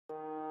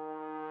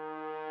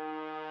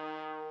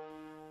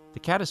The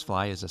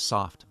caddisfly is a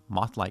soft,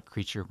 moth-like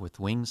creature with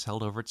wings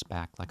held over its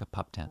back like a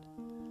pup tent.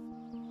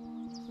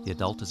 The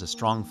adult is a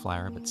strong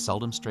flyer but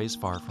seldom strays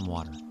far from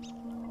water.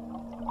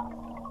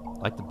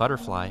 Like the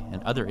butterfly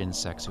and other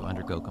insects who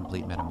undergo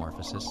complete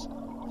metamorphosis,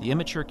 the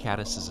immature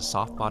caddis is a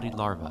soft-bodied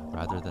larva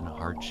rather than a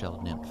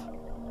hard-shelled nymph.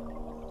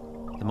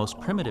 The most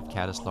primitive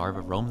caddis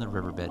larvae roam the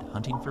riverbed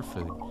hunting for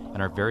food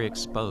and are very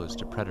exposed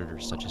to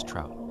predators such as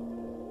trout.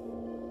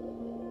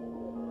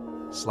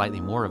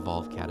 Slightly more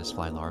evolved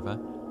caddisfly larvae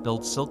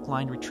build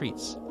silk-lined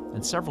retreats,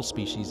 and several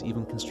species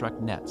even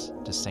construct nets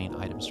to seine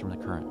items from the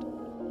current.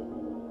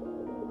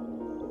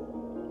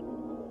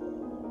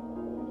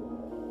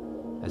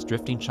 As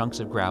drifting chunks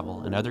of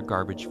gravel and other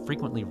garbage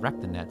frequently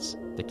wreck the nets,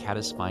 the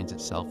caddis finds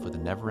itself with a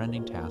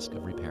never-ending task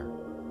of repair.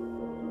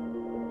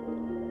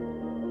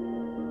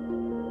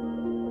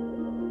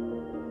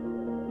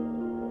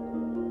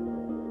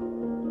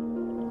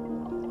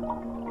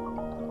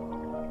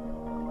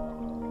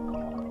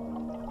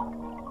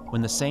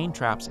 When the seine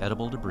traps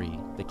edible debris,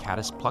 the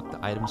caddis plucks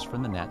the items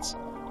from the nets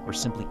or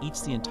simply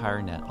eats the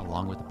entire net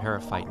along with the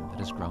periphyton that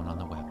has grown on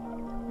the web.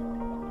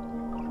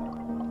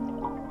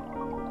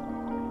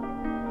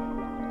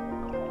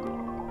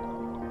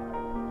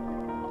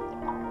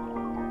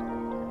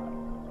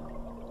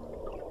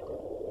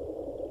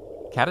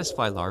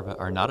 Caddisfly larvae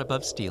are not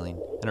above stealing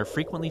and are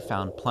frequently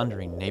found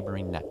plundering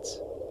neighboring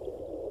nets.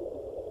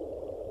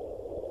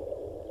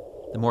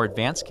 The more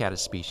advanced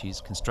caddis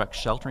species construct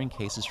sheltering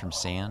cases from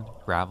sand,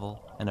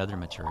 gravel, and other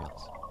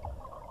materials.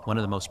 One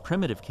of the most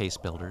primitive case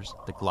builders,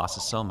 the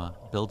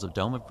Glossosoma, builds a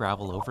dome of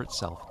gravel over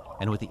itself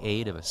and with the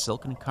aid of a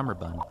silken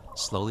cummerbund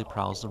slowly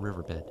prowls the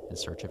riverbed in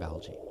search of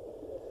algae.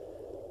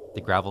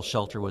 The gravel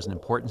shelter was an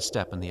important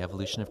step in the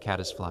evolution of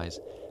caddisflies.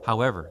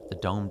 However, the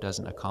dome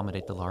doesn't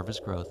accommodate the larva's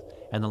growth,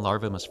 and the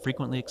larva must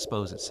frequently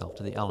expose itself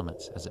to the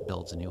elements as it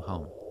builds a new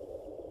home.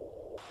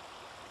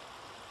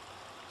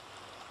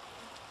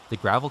 The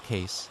gravel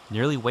case,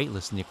 nearly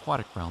weightless in the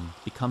aquatic realm,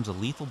 becomes a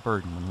lethal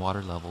burden when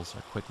water levels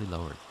are quickly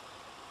lowered.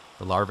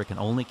 The larva can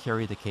only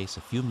carry the case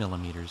a few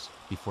millimeters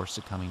before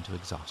succumbing to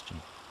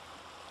exhaustion.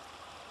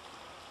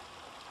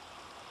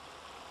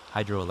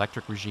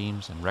 Hydroelectric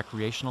regimes and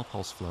recreational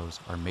pulse flows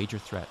are major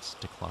threats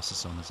to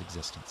Glossosoma's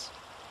existence.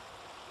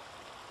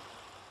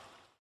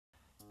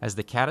 As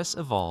the caddis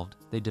evolved,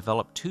 they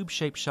developed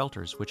tube-shaped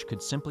shelters which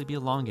could simply be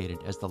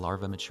elongated as the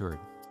larva matured.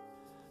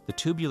 The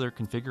tubular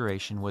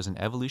configuration was an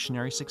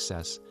evolutionary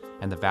success,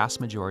 and the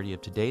vast majority of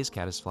today's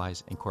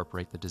caddisflies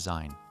incorporate the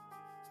design.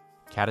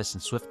 Caddis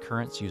and swift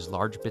currents use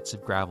large bits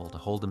of gravel to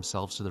hold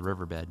themselves to the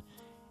riverbed,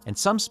 and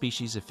some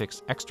species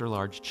affix extra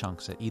large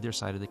chunks at either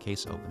side of the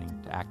case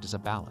opening to act as a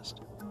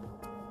ballast.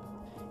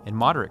 In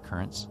moderate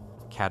currents,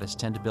 caddis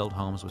tend to build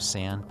homes with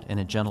sand, and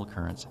in gentle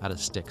currents out of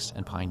sticks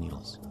and pine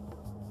needles.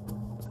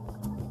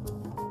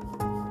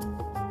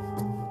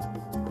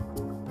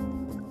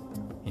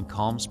 In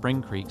calm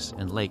spring creeks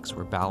and lakes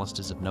where ballast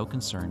is of no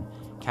concern,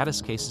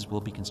 caddis cases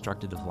will be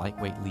constructed of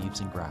lightweight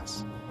leaves and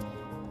grass.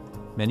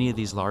 Many of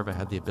these larvae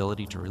have the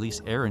ability to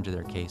release air into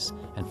their case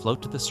and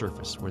float to the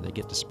surface where they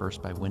get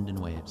dispersed by wind and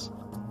waves.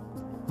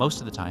 Most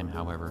of the time,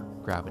 however,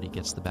 gravity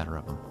gets the better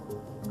of them.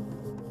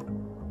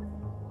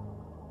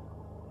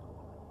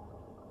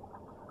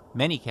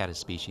 Many caddis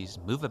species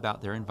move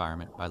about their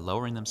environment by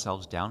lowering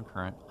themselves down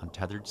current on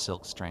tethered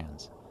silk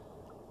strands.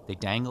 They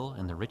dangle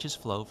in the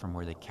richest flow from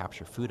where they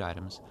capture food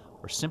items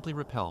or simply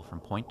rappel from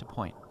point to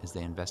point as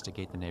they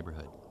investigate the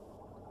neighborhood.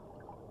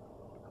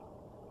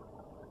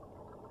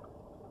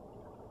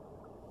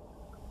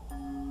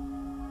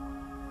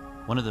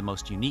 One of the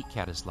most unique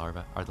caddis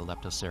larvae are the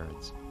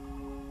leptocerids.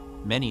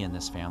 Many in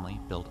this family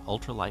build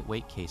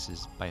ultra-lightweight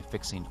cases by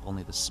affixing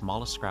only the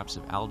smallest scraps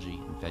of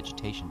algae and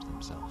vegetation to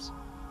themselves.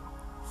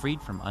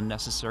 Freed from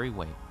unnecessary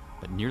weight,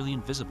 but nearly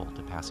invisible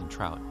to passing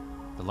trout,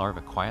 the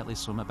larvae quietly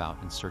swim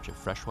about in search of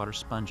freshwater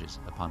sponges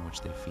upon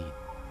which they feed.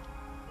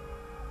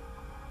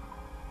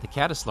 The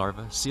caddis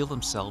larvae seal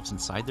themselves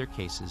inside their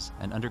cases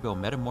and undergo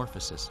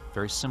metamorphosis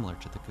very similar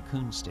to the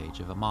cocoon stage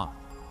of a moth.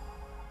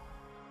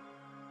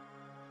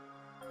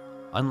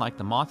 Unlike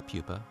the moth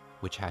pupa,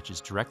 which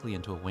hatches directly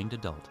into a winged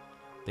adult,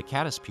 the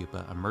caddis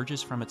pupa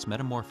emerges from its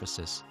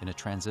metamorphosis in a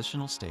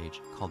transitional stage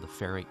called the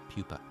ferrate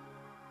pupa.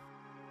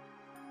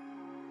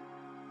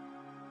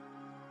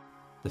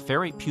 The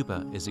ferrate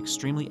pupa is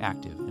extremely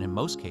active and in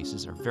most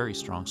cases are very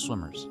strong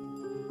swimmers.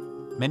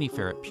 Many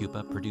ferret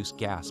pupa produce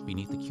gas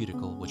beneath the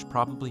cuticle which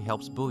probably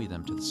helps buoy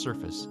them to the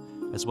surface,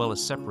 as well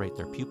as separate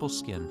their pupal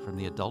skin from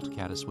the adult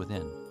caddis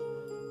within.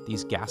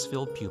 These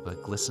gas-filled pupa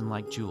glisten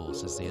like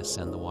jewels as they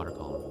ascend the water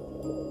column.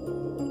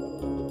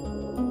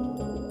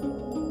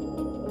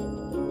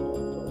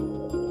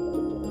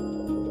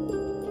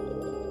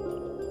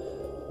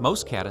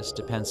 Most caddis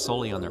depend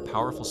solely on their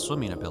powerful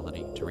swimming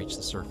ability to reach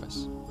the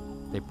surface.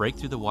 They break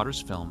through the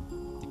water's film,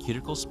 the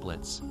cuticle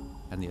splits,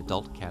 and the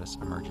adult caddis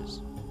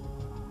emerges.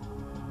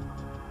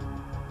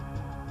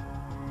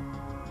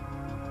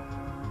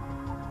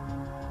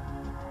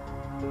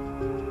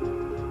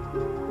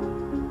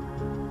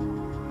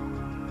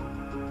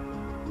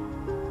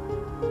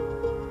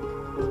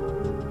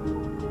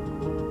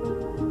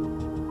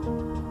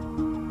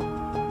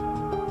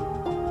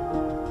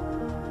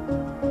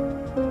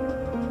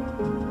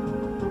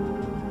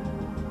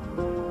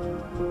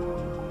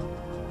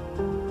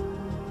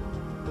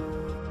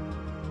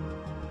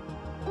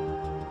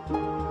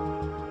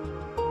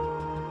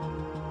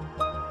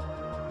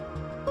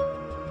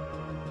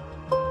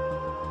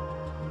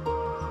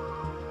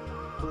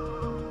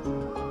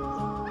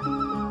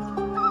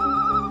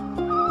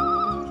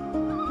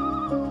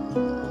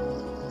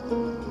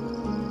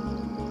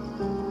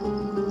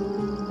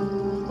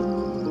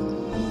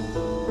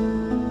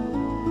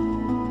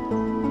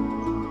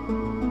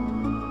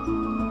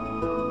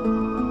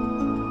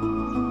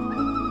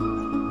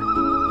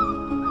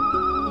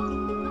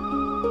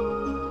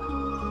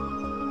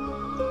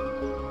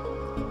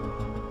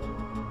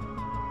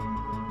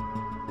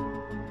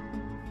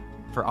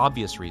 For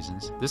obvious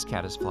reasons, this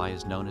caddisfly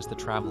is known as the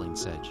traveling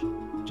sedge.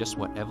 Just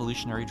what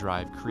evolutionary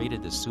drive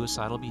created this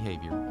suicidal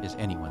behavior is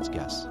anyone's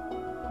guess.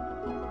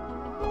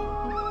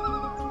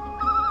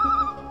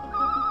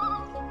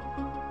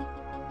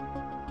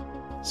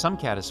 Some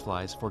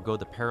caddisflies forego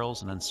the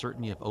perils and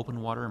uncertainty of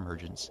open water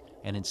emergence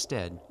and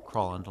instead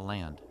crawl onto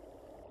land.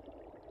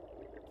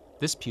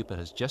 This pupa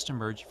has just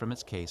emerged from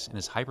its case and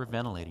is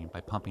hyperventilating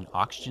by pumping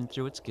oxygen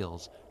through its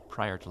gills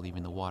prior to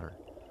leaving the water.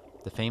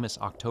 The famous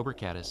October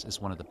caddis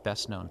is one of the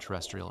best-known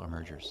terrestrial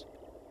emergers.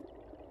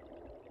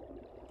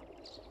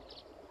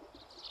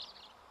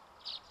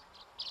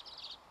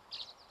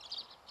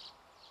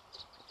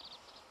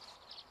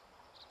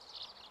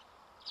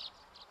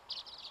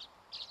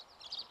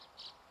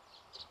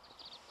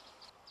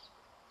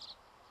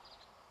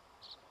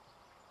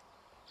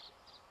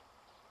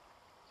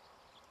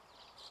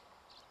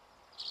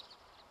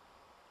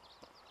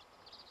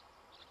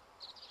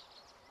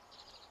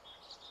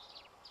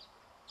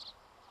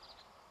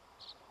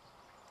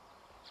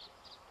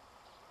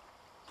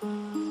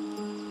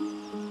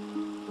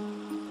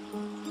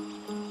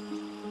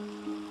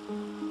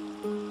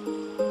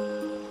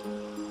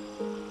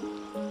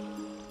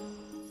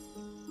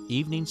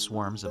 Evening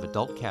swarms of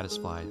adult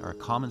caddisfly are a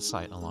common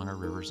sight along our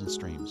rivers and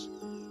streams.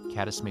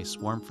 Caddis may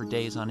swarm for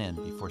days on end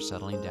before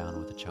settling down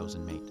with a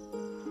chosen mate.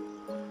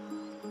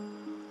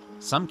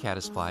 Some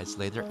caddisflies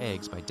lay their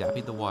eggs by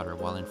dapping the water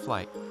while in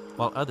flight,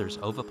 while others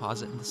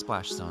oviposit in the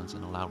splash zones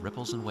and allow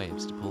ripples and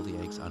waves to pull the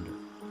eggs under.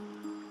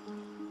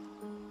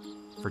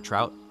 For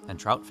trout and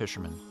trout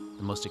fishermen,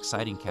 the most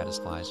exciting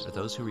caddisflies are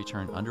those who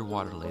return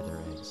underwater to lay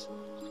their eggs.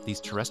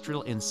 These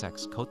terrestrial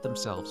insects coat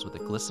themselves with a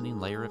glistening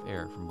layer of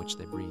air from which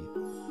they breathe.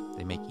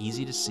 They make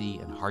easy to see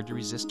and hard to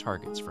resist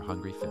targets for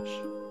hungry fish.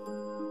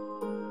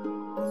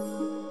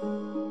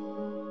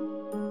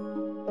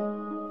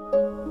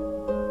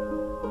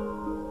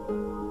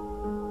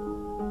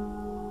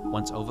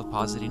 Once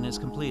ovipositing is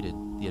completed,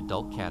 the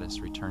adult caddis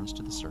returns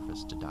to the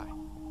surface to die.